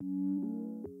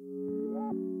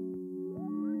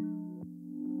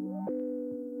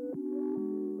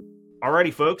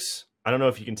Alrighty, folks. I don't know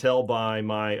if you can tell by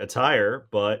my attire,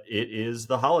 but it is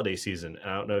the holiday season.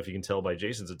 I don't know if you can tell by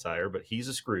Jason's attire, but he's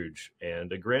a Scrooge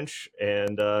and a Grinch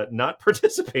and not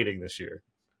participating this year.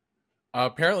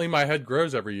 Apparently, my head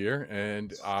grows every year,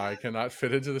 and I cannot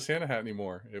fit into the Santa hat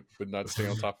anymore. It would not stay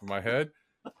on top of my head.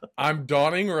 I'm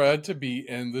dawning red to be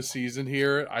in the season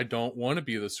here. I don't want to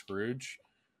be the Scrooge.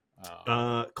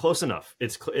 Close enough.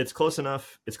 It's close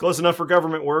enough. It's close enough for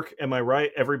government work. Am I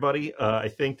right, everybody? I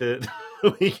think that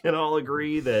we can all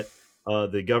agree that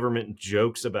the government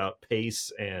jokes about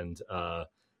pace and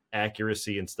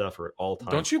accuracy and stuff are at all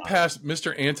time. Don't you pass,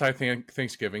 Mr.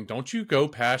 Anti-Thanksgiving, don't you go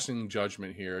passing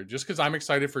judgment here just because I'm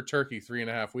excited for turkey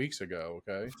 3.5 weeks ago,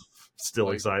 okay?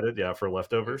 Still excited, yeah, for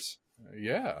leftovers?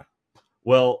 Yeah.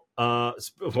 Well,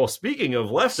 speaking of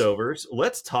leftovers,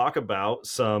 let's talk about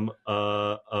some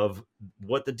of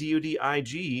what the DoD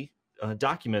IG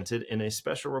documented in a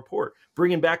special report,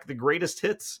 bringing back the greatest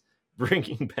hits,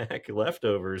 bringing back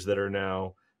leftovers that are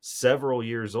now several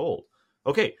years old.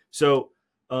 Okay, so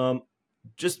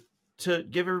just to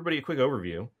give everybody a quick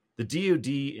overview, the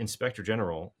DoD Inspector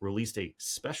General released a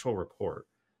special report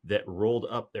that rolled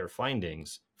up their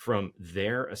findings from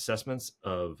their assessments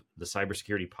of the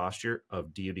cybersecurity posture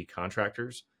of DoD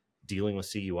contractors dealing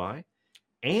with CUI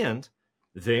and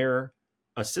their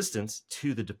assistance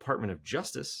to the Department of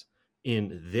Justice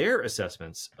in their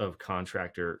assessments of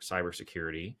contractor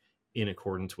cybersecurity in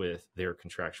accordance with their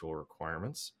contractual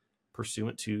requirements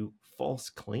pursuant to False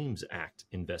Claims Act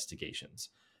investigations.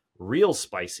 Real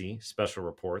spicy special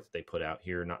report that they put out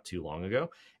here not too long ago.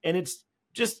 And it's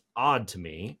just odd to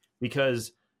me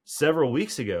because several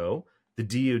weeks ago, the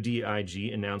DoD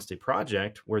IG announced a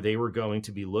project where they were going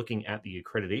to be looking at the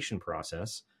accreditation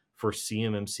process for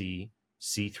CMMC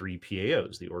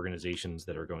C3PAOs, the organizations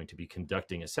that are going to be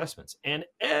conducting assessments. And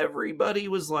everybody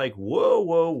was like, whoa,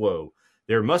 whoa, whoa,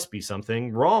 there must be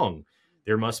something wrong.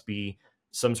 There must be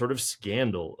some sort of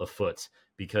scandal afoot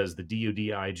because the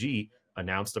DoD IG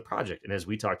announced a project. And as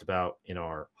we talked about in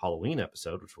our Halloween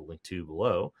episode, which we'll link to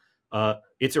below,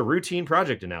 it's a routine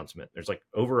project announcement. There's like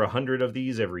over 100 of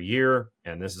these every year,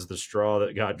 and this is the straw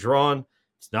that got drawn.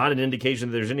 It's not an indication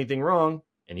that there's anything wrong.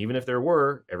 And even if there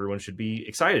were, everyone should be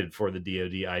excited for the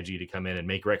DoD IG to come in and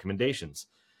make recommendations.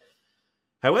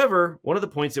 However, one of the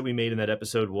points that we made in that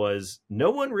episode was no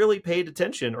one really paid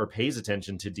attention or pays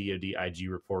attention to DoD IG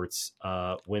reports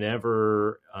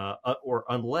whenever or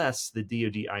unless the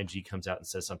DoD IG comes out and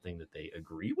says something that they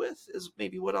agree with, is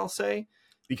maybe what I'll say.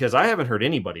 Because I haven't heard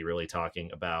anybody really talking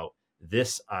about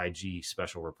this IG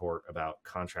special report about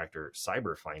contractor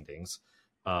cyber findings.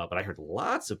 But I heard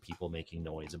lots of people making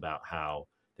noise about how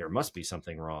there must be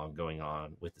something wrong going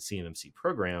on with the CMMC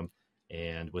program.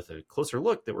 And with a closer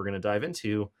look that we're going to dive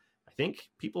into, I think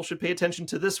people should pay attention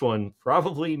to this one,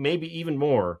 probably maybe even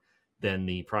more than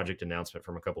the project announcement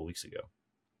from a couple of weeks ago.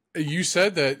 You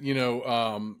said that,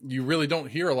 you really don't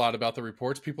hear a lot about the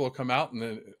reports. People will come out and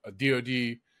the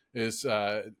DoD is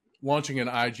launching an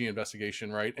IG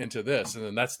investigation, right, into this. And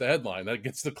then that's the headline. That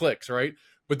gets the clicks, right?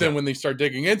 But then when they start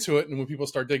digging into it, and when people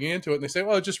start digging into it, and they say,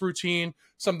 well, it's just routine,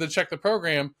 something to check the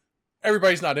program,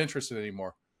 everybody's not interested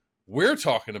anymore. We're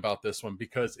talking about this one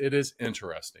because it is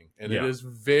interesting. And it is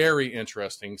very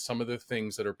interesting, some of the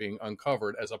things that are being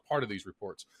uncovered as a part of these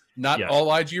reports. Not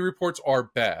all IG reports are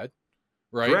bad,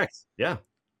 right? Correct. Yeah.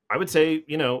 I would say,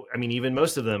 even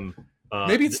most of them...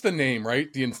 maybe it's the name,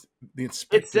 right? The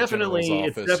Inspector It's definitely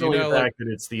General's office. The fact that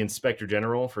it's the Inspector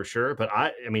General for sure. But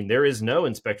I mean, there is no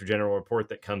Inspector General report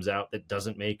that comes out that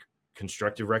doesn't make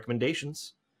constructive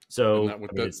recommendations. So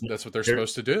that's what they're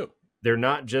supposed to do. They're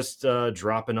not just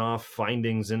dropping off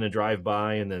findings in a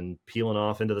drive-by and then peeling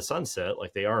off into the sunset.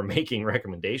 Like they are making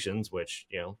recommendations, which,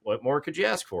 what more could you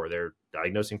ask for? They're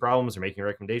diagnosing problems, they're making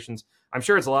recommendations. I'm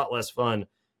sure it's a lot less fun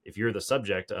if you're the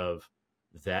subject of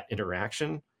that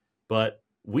interaction. But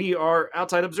we are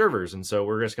outside observers, and so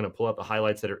we're just going to pull up the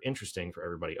highlights that are interesting for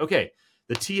everybody. Okay,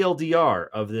 the TLDR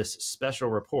of this special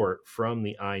report from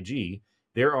the IG,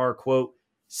 there are, quote,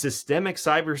 systemic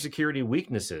cybersecurity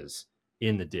weaknesses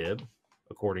in the DIB,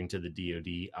 according to the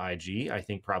DoD IG, I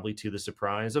think probably to the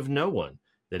surprise of no one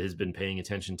that has been paying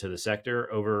attention to the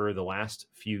sector over the last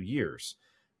few years.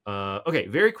 Okay,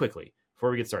 very quickly,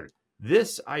 before we get started,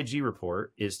 this IG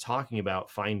report is talking about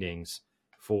findings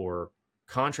for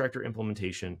contractor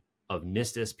implementation of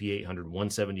NIST SP 800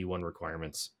 171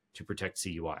 requirements to protect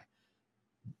CUI.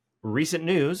 Recent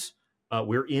news,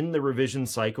 we're in the revision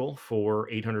cycle for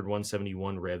 800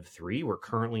 171 Rev 3. We're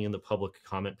currently in the public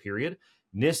comment period.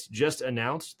 NIST just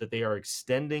announced that they are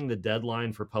extending the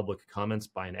deadline for public comments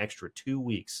by an extra 2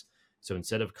 weeks. So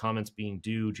instead of comments being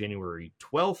due January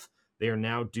 12th, They are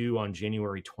now due on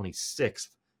January 26th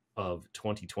of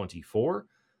 2024.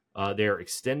 They're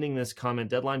extending this comment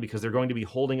deadline because they're going to be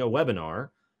holding a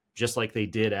webinar, just like they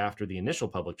did after the initial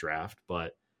public draft.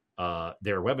 But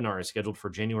their webinar is scheduled for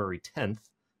January 10th,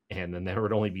 and then there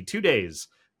would only be 2 days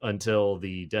until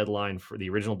the deadline for the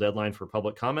original deadline for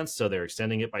public comments. So they're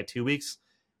extending it by 2 weeks.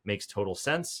 Makes total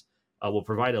sense. We'll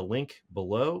provide a link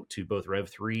below to both Rev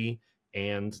 3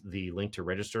 and the link to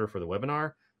register for the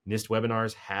webinar. NIST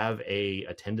webinars have a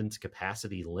attendance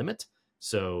capacity limit,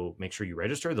 so make sure you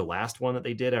register. The last one that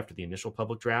they did after the initial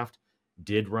public draft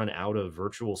did run out of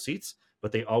virtual seats,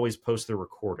 but they always post the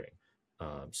recording.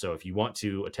 So if you want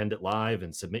to attend it live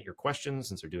and submit your questions,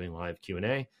 since they're doing live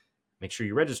Q&A, make sure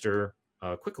you register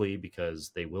quickly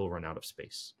because they will run out of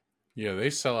space. Yeah,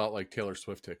 they sell out like Taylor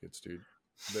Swift tickets, dude.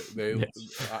 They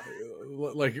Yes.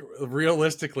 like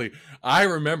realistically, I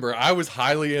remember I was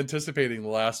highly anticipating the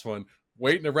last one,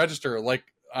 waiting to register like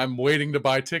I'm waiting to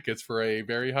buy tickets for a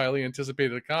very highly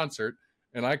anticipated concert,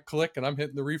 and I click and I'm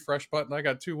hitting the refresh button. I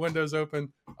got 2 windows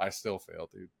open. I still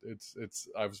failed, dude. It's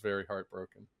I was very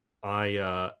heartbroken.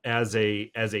 I as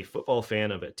a football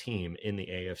fan of a team in the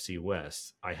AFC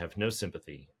West, I have no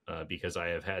sympathy because I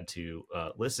have had to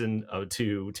listen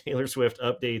to Taylor Swift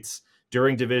updates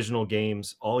during divisional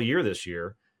games all year this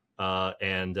year,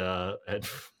 and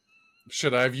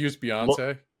should I have used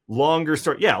Beyonce? Longer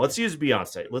story. Yeah, let's use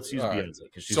Beyonce. Let's use All right. Beyonce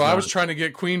because she's. So I was trying to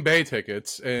get Queen Bey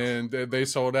tickets, and they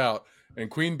sold out. And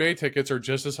Queen Bey tickets are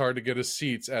just as hard to get as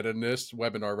seats at a NIST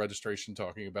webinar registration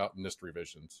talking about NIST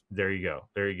revisions. There you go.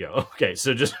 There you go. Okay,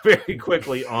 so just very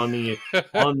quickly on the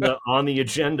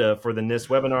agenda for the NIST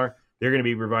webinar, they're going to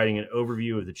be providing an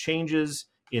overview of the changes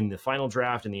in the final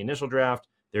draft and the initial draft.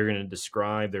 They're going to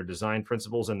describe their design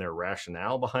principles and their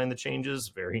rationale behind the changes.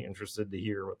 Very interested to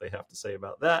hear what they have to say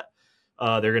about that.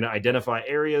 They're going to identify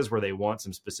areas where they want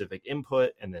some specific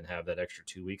input and then have that extra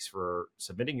 2 weeks for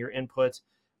submitting your input.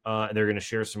 And they're going to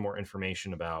share some more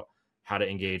information about how to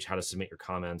engage, how to submit your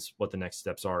comments, what the next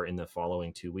steps are in the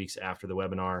following 2 weeks after the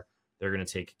webinar. They're going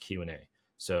to take Q&A.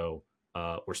 So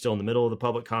we're still in the middle of the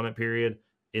public comment period.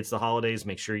 It's the holidays.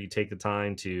 Make sure you take the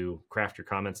time to craft your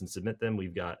comments and submit them.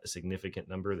 We've got a significant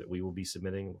number that we will be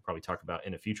submitting. We'll probably talk about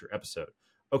in a future episode.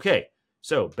 Okay,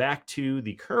 so back to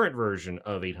the current version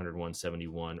of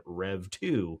 801.71 Rev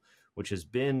 2, which has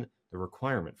been the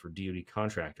requirement for DoD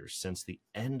contractors since the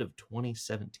end of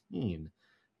 2017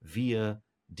 via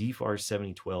DFAR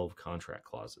 7012 contract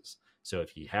clauses. So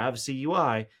if you have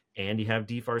CUI and you have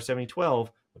DFAR 7012,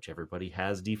 which everybody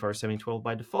has DFAR 7012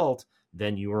 by default,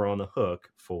 then you are on the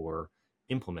hook for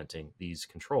implementing these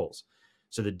controls.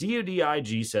 So the DoD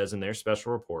IG says in their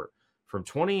special report, from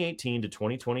 2018 to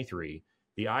 2023,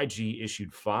 the IG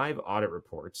issued 5 audit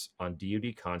reports on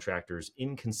DoD contractors'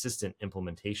 inconsistent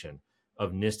implementation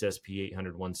of NIST SP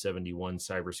 801.71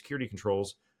 cybersecurity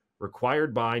controls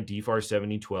required by DFAR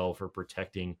 7012 for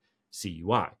protecting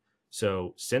CUI.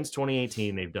 So since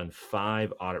 2018, they've done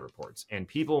 5 audit reports. And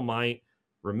people might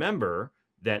remember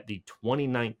that the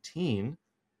 2019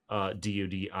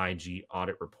 DoD IG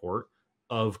audit report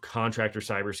of contractor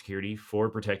cybersecurity for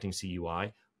protecting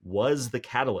CUI was the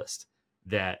catalyst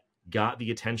that got the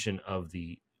attention of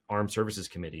the Armed Services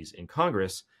Committees in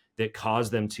Congress that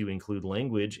caused them to include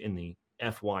language in the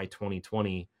FY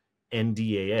 2020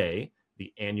 NDAA,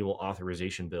 the annual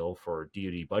authorization bill for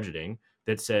DoD budgeting,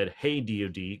 that said, hey,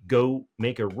 DoD, go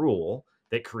make a rule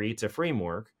that creates a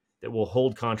framework that will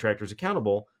hold contractors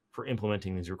accountable for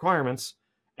implementing these requirements.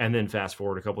 And then fast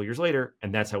forward a couple of years later,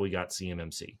 and that's how we got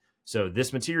CMMC. So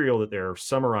this material that they're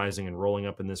summarizing and rolling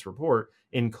up in this report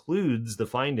includes the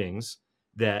findings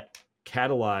that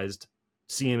catalyzed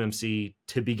CMMC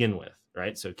to begin with,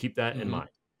 right? So keep that in mind.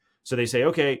 So they say,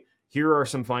 okay, here are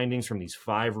some findings from these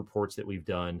 5 reports that we've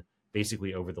done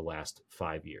basically over the last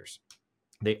 5 years.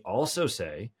 They also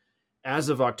say, as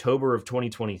of October of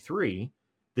 2023,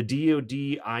 the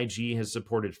DoD IG has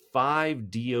supported 5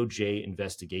 DOJ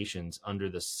investigations under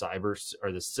the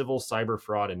Civil Cyber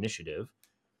Fraud Initiative,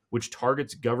 which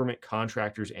targets government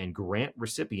contractors and grant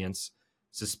recipients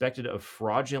suspected of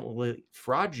fraudulently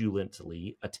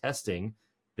attesting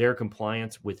their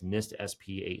compliance with NIST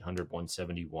SP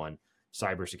 800.171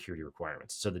 cybersecurity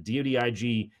requirements. So the DoD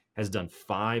IG has done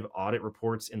 5 audit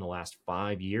reports in the last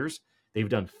 5 years. They've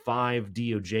done 5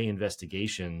 DOJ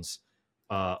investigations,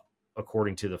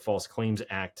 according to the False Claims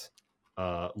Act,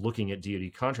 looking at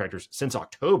DoD contractors since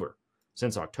October.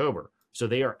 So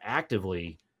they are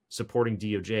actively supporting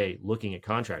DOJ looking at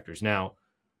contractors. Now,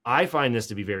 I find this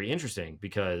to be very interesting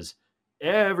because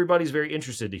everybody's very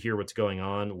interested to hear what's going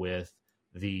on with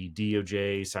the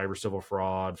DOJ Cyber Civil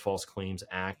Fraud False Claims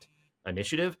Act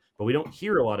initiative, but we don't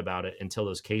hear a lot about it until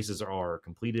those cases are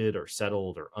completed or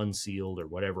settled or unsealed or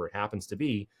whatever it happens to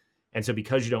be. And so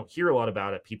because you don't hear a lot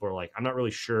about it, people are like, I'm not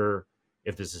really sure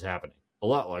if this is happening. A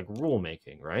lot like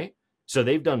rulemaking, right? So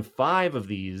they've done 5 of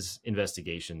these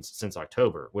investigations since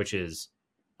October, which is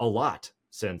a lot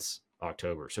since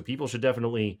October. So people should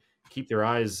definitely keep their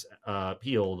eyes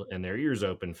peeled and their ears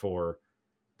open for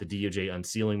the DOJ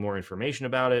unsealing more information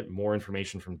about it, more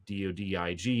information from DoD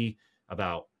IG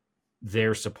about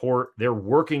their support. They're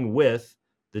working with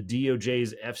the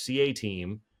DOJ's FCA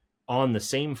team on the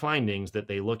same findings that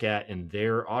they look at in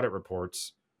their audit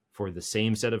reports for the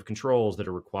same set of controls that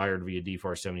are required via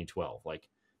DFAR 7012. Like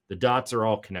the dots are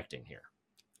all connecting here.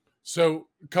 So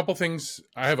a couple things.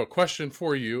 I have a question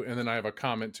for you, and then I have a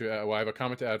comment to add. Well, I have a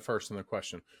comment to add first and the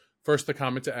question. First, the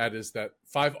comment to add is that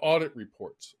 5 audit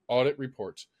reports,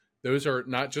 those are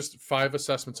not just 5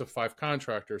 assessments of 5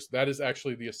 contractors. That is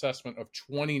actually the assessment of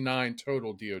 29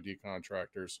 total DoD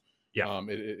contractors. Yeah.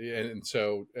 And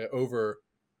so over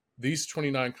these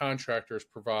 29 contractors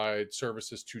provide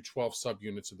services to 12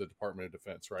 subunits of the Department of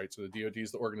Defense, right? So the DoD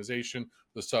is the organization,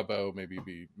 the sub-O maybe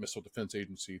be Missile Defense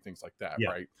Agency, things like that,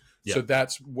 right? Yeah. So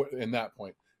that's what in that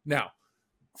point. Now,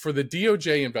 for the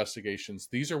DOJ investigations,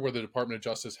 these are where the Department of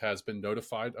Justice has been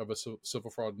notified of a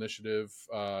civil fraud initiative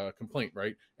complaint,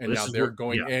 right? And now they're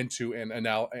going into and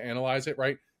analyze it,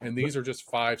 right? And these are just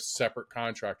 5 separate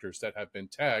contractors that have been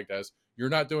tagged as, you're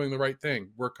not doing the right thing.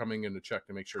 We're coming in to check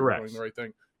to make sure you're doing the right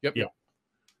thing. Yep.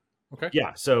 Okay.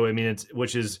 Yeah. So, I mean, it's,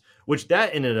 which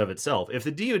that in and of itself, if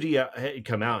the DOD had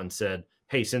come out and said,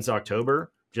 hey, since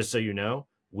October, just so you know,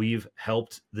 we've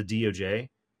helped the DOJ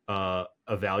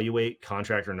evaluate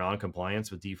contractor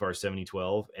non-compliance with DFAR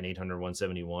 7012 and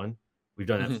 800-171. We've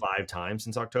done that 5 times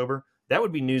since October. That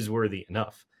would be newsworthy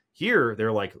enough. Here,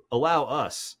 they're like, allow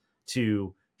us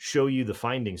to show you the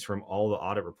findings from all the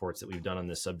audit reports that we've done on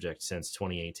this subject since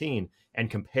 2018 and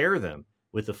compare them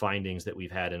with the findings that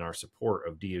we've had in our support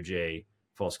of DOJ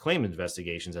false claim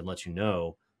investigations and let you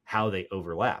know how they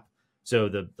overlap. So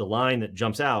the line that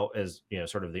jumps out as, you know,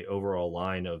 sort of the overall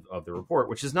line of the report,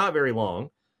 which is not very long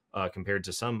compared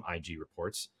to some IG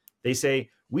reports, they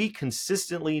say, we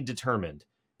consistently determined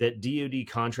that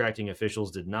DoD contracting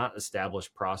officials did not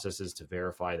establish processes to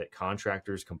verify that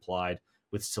contractors complied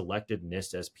with selected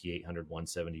NIST SP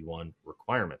 800-171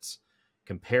 requirements.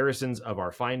 Comparisons of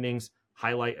our findings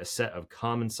highlight a set of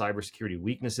common cybersecurity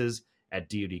weaknesses at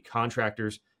DoD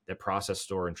contractors that process,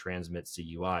 store, and transmit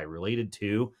CUI related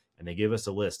to, and they give us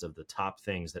a list of the top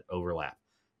things that overlap: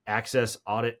 access,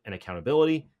 audit, and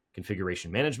accountability,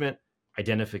 configuration management,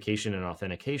 identification and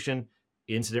authentication,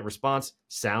 incident response,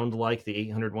 sound like the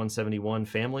 800-171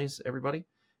 families, everybody,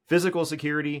 physical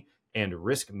security, and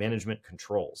risk management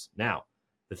controls. Now,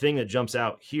 the thing that jumps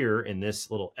out here in this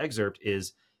little excerpt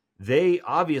is they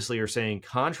obviously are saying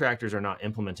contractors are not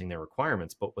implementing their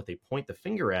requirements, but what they point the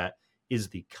finger at is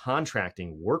the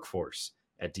contracting workforce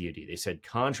at DoD. They said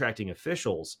contracting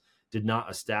officials did not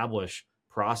establish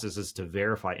processes to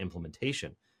verify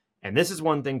implementation. And this is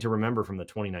one thing to remember from the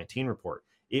 2019 report.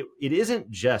 It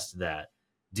isn't just that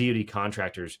DoD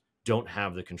contractors don't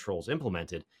have the controls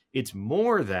implemented. It's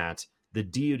more that the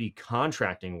DoD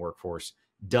contracting workforce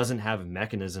doesn't have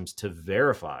mechanisms to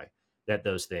verify that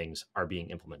those things are being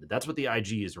implemented. That's what the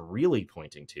IG is really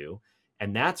pointing to.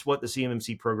 And that's what the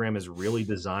CMMC program is really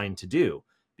designed to do.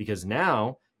 Because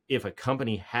now, if a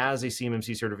company has a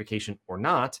CMMC certification or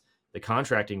not, the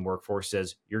contracting workforce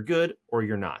says you're good or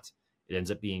you're not. It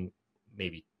ends up being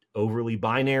maybe overly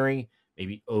binary,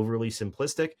 maybe overly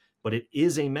simplistic, but it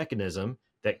is a mechanism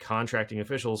that contracting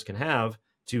officials can have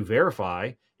to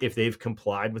verify if they've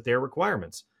complied with their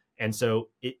requirements. And so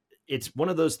it's one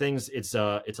of those things. It's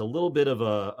a little bit of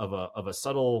a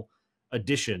subtle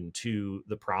addition to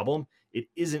the problem. It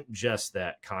isn't just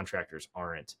that contractors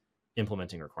aren't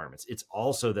implementing requirements. It's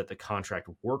also that the contract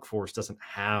workforce doesn't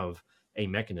have a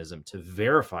mechanism to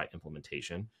verify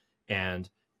implementation. And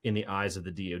in the eyes of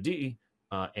the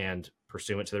DoD, and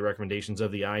pursuant to the recommendations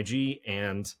of the IG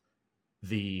and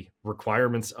the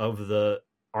requirements of the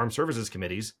Armed Services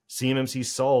Committees, CMMC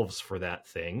solves for that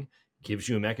thing, gives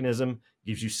you a mechanism,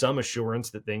 gives you some assurance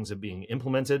that things are being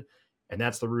implemented. And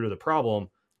that's the root of the problem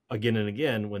again and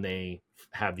again when they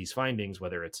have these findings,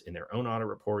 whether it's in their own audit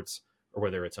reports or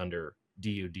whether it's under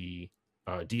DoD,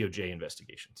 DOJ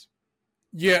investigations.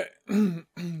 Yeah,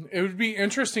 it would be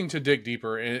interesting to dig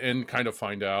deeper and kind of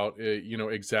find out,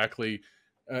 exactly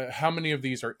how many of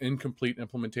these are incomplete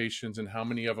implementations and how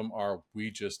many of them are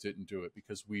we just didn't do it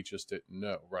because we just didn't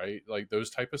know, right? Like those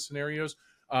type of scenarios.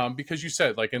 Because you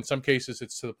said, like in some cases,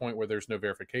 it's to the point where there's no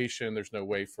verification, there's no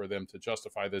way for them to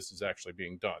justify this is actually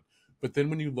being done. But then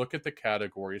when you look at the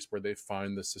categories where they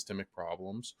find the systemic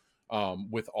problems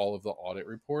with all of the audit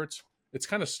reports, it's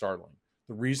kind of startling.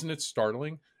 The reason it's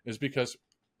startling is because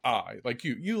like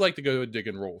you like to go dig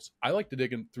in rules. I like to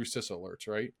dig in through CISA alerts,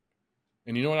 right?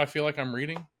 And you know what I feel like I'm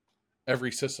reading?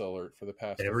 Every CISA alert for the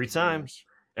past Every 15 time. years.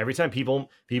 Every time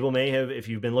people may have, if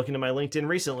you've been looking at my LinkedIn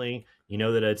recently, you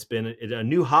know that it's been a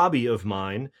new hobby of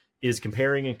mine is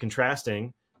comparing and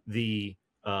contrasting the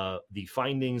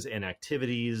findings and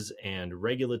activities and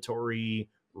regulatory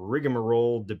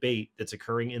rigmarole debate that's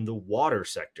occurring in the water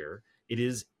sector. It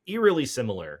is eerily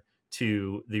similar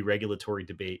to the regulatory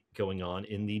debate going on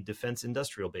in the defense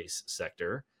industrial base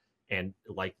sector. And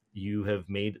like you have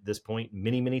made this point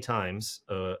many times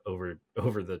over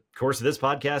the course of this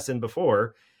podcast and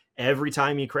before, every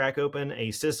time you crack open a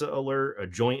CISA alert, a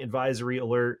joint advisory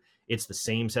alert, it's the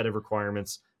same set of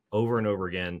requirements over and over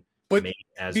again. But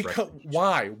because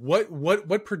why?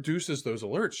 What produces those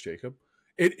alerts, Jacob?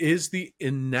 It is the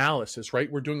analysis,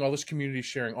 right? We're doing all this community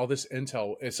sharing, all this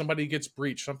intel. If somebody gets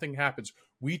breached, something happens,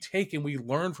 we take and we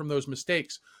learn from those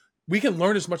mistakes. We can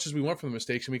learn as much as we want from the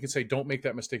mistakes, and we can say, don't make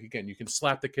that mistake again. You can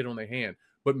slap the kid on the hand,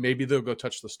 but maybe they'll go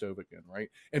touch the stove again, right?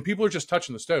 And people are just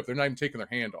touching the stove. They're not even taking their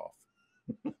hand off.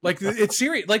 Like, it's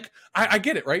serious. Like, I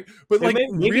get it, right? But like,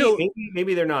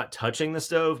 maybe they're not touching the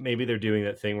stove. Maybe they're doing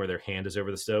that thing where their hand is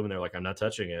over the stove and they're like, I'm not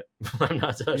touching it. I'm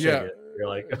not touching it. You're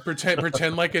like,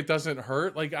 pretend like it doesn't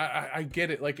hurt. Like, I get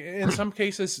it. Like, in some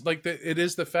cases, like it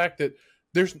is the fact that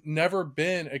there's never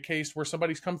been a case where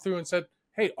somebody's come through and said,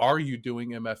 hey, are you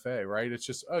doing MFA, right? It's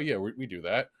just, oh yeah, we do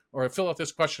that. Or I fill out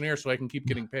this questionnaire so I can keep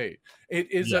getting paid.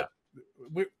 It is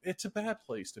it's a bad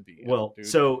place to be. Well, dude.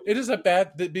 So it is a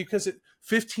bad, because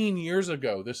 15 years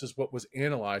ago, this is what was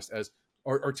analyzed as,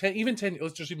 or 10, even 10,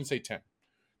 let's just even say 10.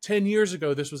 10 years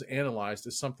ago, this was analyzed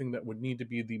as something that would need to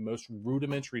be the most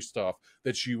rudimentary stuff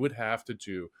that you would have to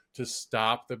do to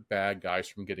stop the bad guys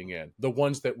from getting in. The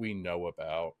ones that we know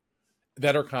about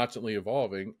that are constantly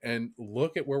evolving. And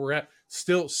look at where we're at.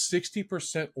 Still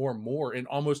 60% or more in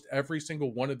almost every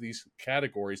single one of these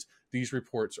categories. These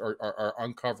reports are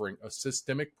uncovering a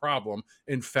systemic problem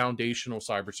in foundational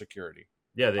cybersecurity.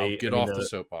 Yeah, I'll get off the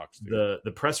soapbox. Dude.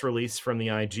 The press release from the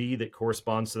IG that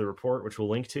corresponds to the report, which we'll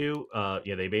link to,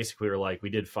 they basically are like, we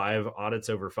did 5 audits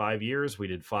over 5 years. We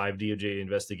did 5 DOJ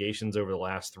investigations over the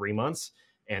last 3 months.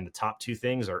 And the top 2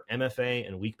 things are MFA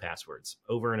and weak passwords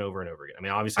over and over and over again. I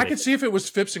mean, obviously, I could see if it was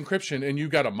FIPS encryption and you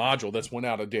got a module that's went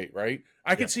out of date, right?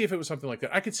 I could see if it was something like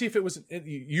that. I could see if it was,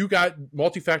 you got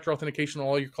multi-factor authentication on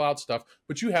all your cloud stuff,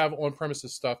 but you have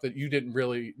on-premises stuff that you didn't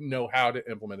really know how to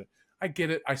implement it. I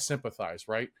get it. I sympathize,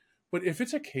 right? But if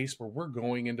it's a case where we're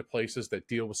going into places that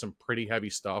deal with some pretty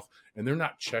heavy stuff and they're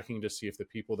not checking to see if the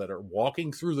people that are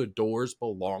walking through the doors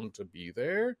belong to be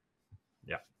there.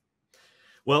 Yeah.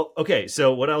 Well, okay.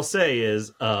 So what I'll say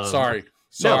is, sorry.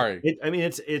 No,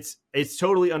 it's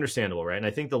totally understandable, right? And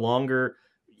I think the longer,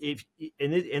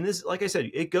 and this, like I said,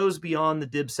 it goes beyond the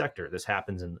DIB sector. This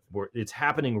happens it's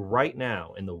happening right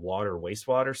now in the water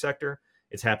wastewater sector.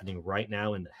 It's happening right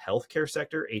now in the healthcare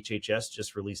sector. HHS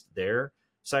just released their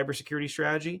cybersecurity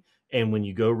strategy, and when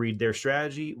you go read their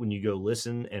strategy, when you go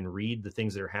listen and read the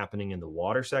things that are happening in the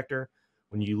water sector,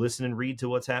 when you listen and read to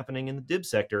what's happening in the DIB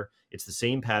sector, it's the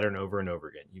same pattern over and over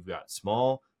again. You've got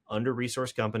small,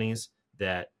 under-resourced companies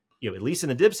that, at least in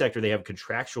the DIB sector, they have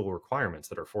contractual requirements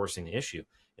that are forcing the issue.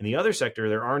 In the other sector,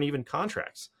 there aren't even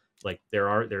contracts. Like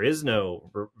there is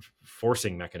no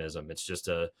forcing mechanism. It's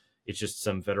just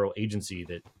some federal agency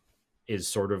that is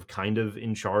sort of kind of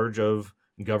in charge of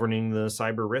governing the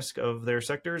cyber risk of their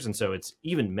sectors. And so it's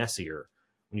even messier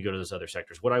when you go to those other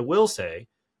sectors. What I will say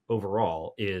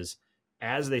overall is,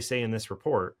 as they say in this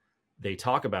report, they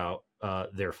talk about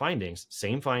their findings,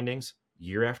 same findings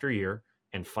year after year,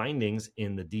 and findings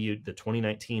in the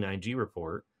 2019 IG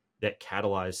report that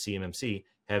catalyzed CMMC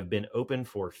have been open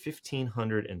for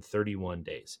 1,531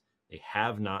 days. They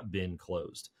have not been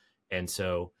closed. And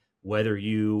so whether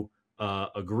you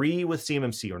agree with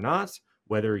CMMC or not,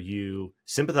 whether you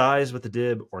sympathize with the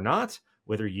DIB or not,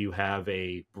 whether you have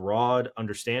a broad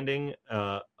understanding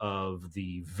of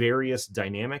the various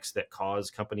dynamics that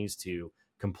cause companies to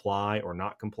comply or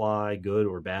not comply, good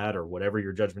or bad, or whatever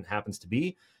your judgment happens to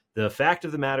be, the fact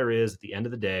of the matter is, at the end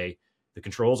of the day, the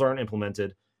controls aren't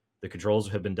implemented. The controls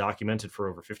have been documented for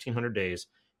over 1,500 days,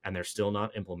 and they're still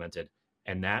not implemented.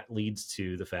 And that leads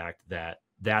to the fact that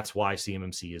that's why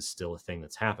CMMC is still a thing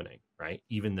that's happening, right?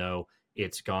 Even though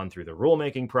it's gone through the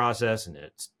rulemaking process and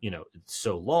it's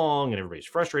so long and everybody's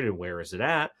frustrated. Where is it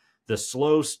at? The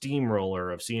slow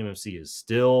steamroller of CMMC is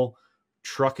still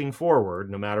trucking forward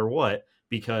no matter what,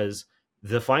 because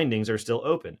the findings are still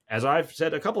open. As I've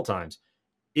said a couple times,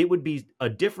 It would be a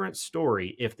different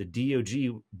story if the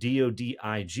DoD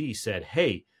IG said,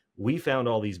 hey, we found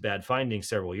all these bad findings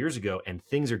several years ago and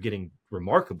things are getting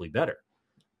remarkably better.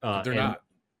 But they're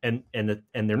and not.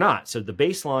 and they're not. So the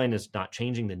baseline is not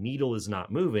changing, the needle is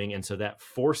not moving, and so that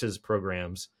forces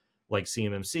programs like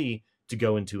CMMC to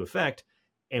go into effect.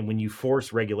 And when you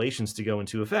force regulations to go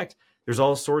into effect, there's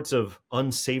all sorts of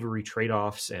unsavory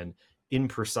trade-offs and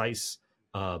imprecise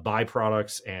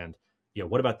byproducts, and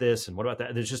what about this and what about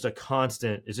that? There's just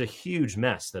it's a huge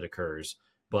mess that occurs.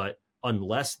 But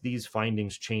unless these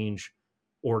findings change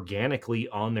organically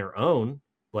on their own,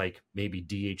 like maybe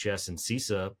DHS and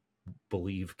CISA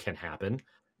believe can happen,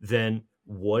 then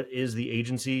what is the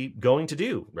agency going to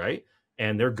do, right?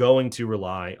 And they're going to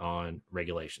rely on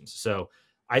regulations. So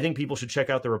I think people should check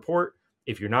out the report.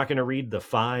 If you're not going to read the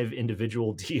 5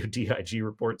 individual DoD-IG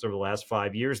reports over the last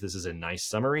 5 years, this is a nice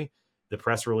summary. The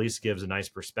press release gives a nice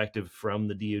perspective from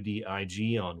the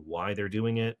DoD-IG on why they're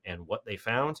doing it and what they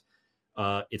found.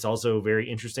 It's also very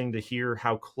interesting to hear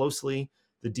how closely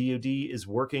the DoD is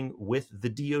working with the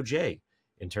DOJ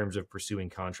in terms of pursuing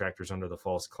contractors under the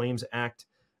False Claims Act.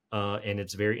 And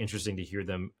it's very interesting to hear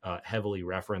them heavily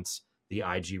reference the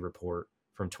IG report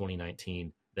from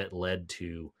 2019 that led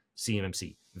to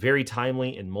CMMC. Very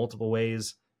timely in multiple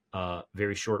ways,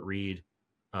 very short read,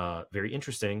 very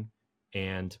interesting.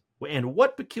 And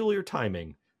what peculiar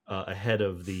timing ahead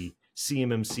of the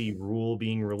CMMC rule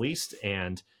being released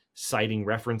and citing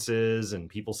references and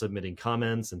people submitting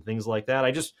comments and things like that.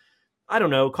 I don't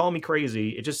know, call me crazy.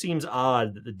 It just seems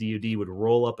odd that the DoD would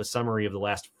roll up a summary of the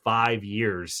last 5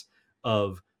 years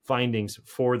of findings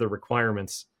for the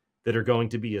requirements that are going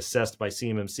to be assessed by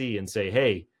CMMC and say,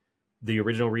 hey, the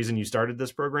original reason you started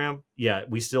this program, yeah,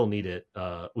 we still need it.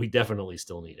 We definitely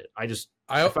still need it.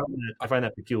 I find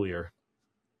that peculiar.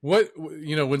 What,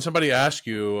 when somebody asks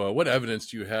you, what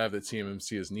evidence do you have that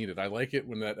CMMC is needed? I like it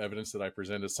when that evidence that I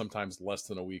present is sometimes less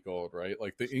than a week old, right?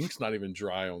 Like the ink's not even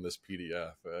dry on this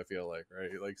PDF, I feel like,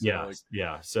 right? Like, so yeah. like,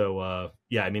 yeah. So,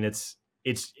 I mean, it's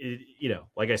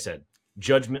like I said,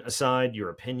 judgment aside,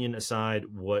 your opinion aside,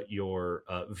 what your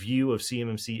view of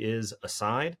CMMC is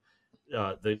aside,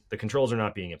 the controls are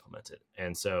not being implemented.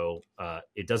 And so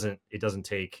it doesn't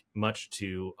take much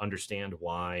to understand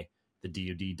why the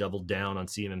DoD doubled down on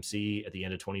CMMC at the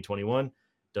end of 2021.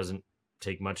 Doesn't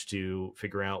take much to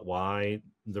figure out why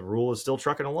the rule is still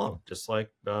trucking along, just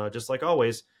like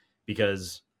always,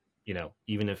 because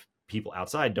even if people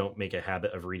outside don't make a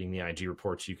habit of reading the IG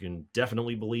reports, you can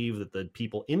definitely believe that the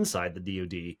people inside the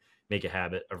DoD make a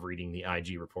habit of reading the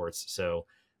IG reports. So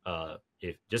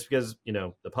if just because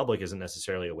the public isn't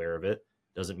necessarily aware of it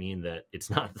doesn't mean that it's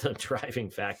not the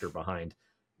driving factor behind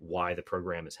why the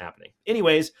program is happening.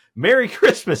 Anyways, Merry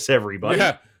Christmas, everybody.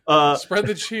 Yeah. Spread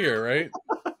the cheer, right?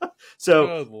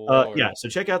 So so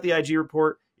check out the IG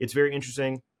report. It's very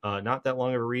interesting. Not that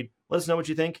long of a read. Let us know what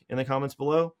you think in the comments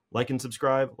below. Like and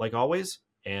subscribe like always,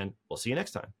 and we'll see you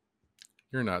next time.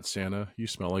 You're not Santa. You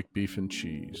smell like beef and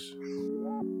cheese.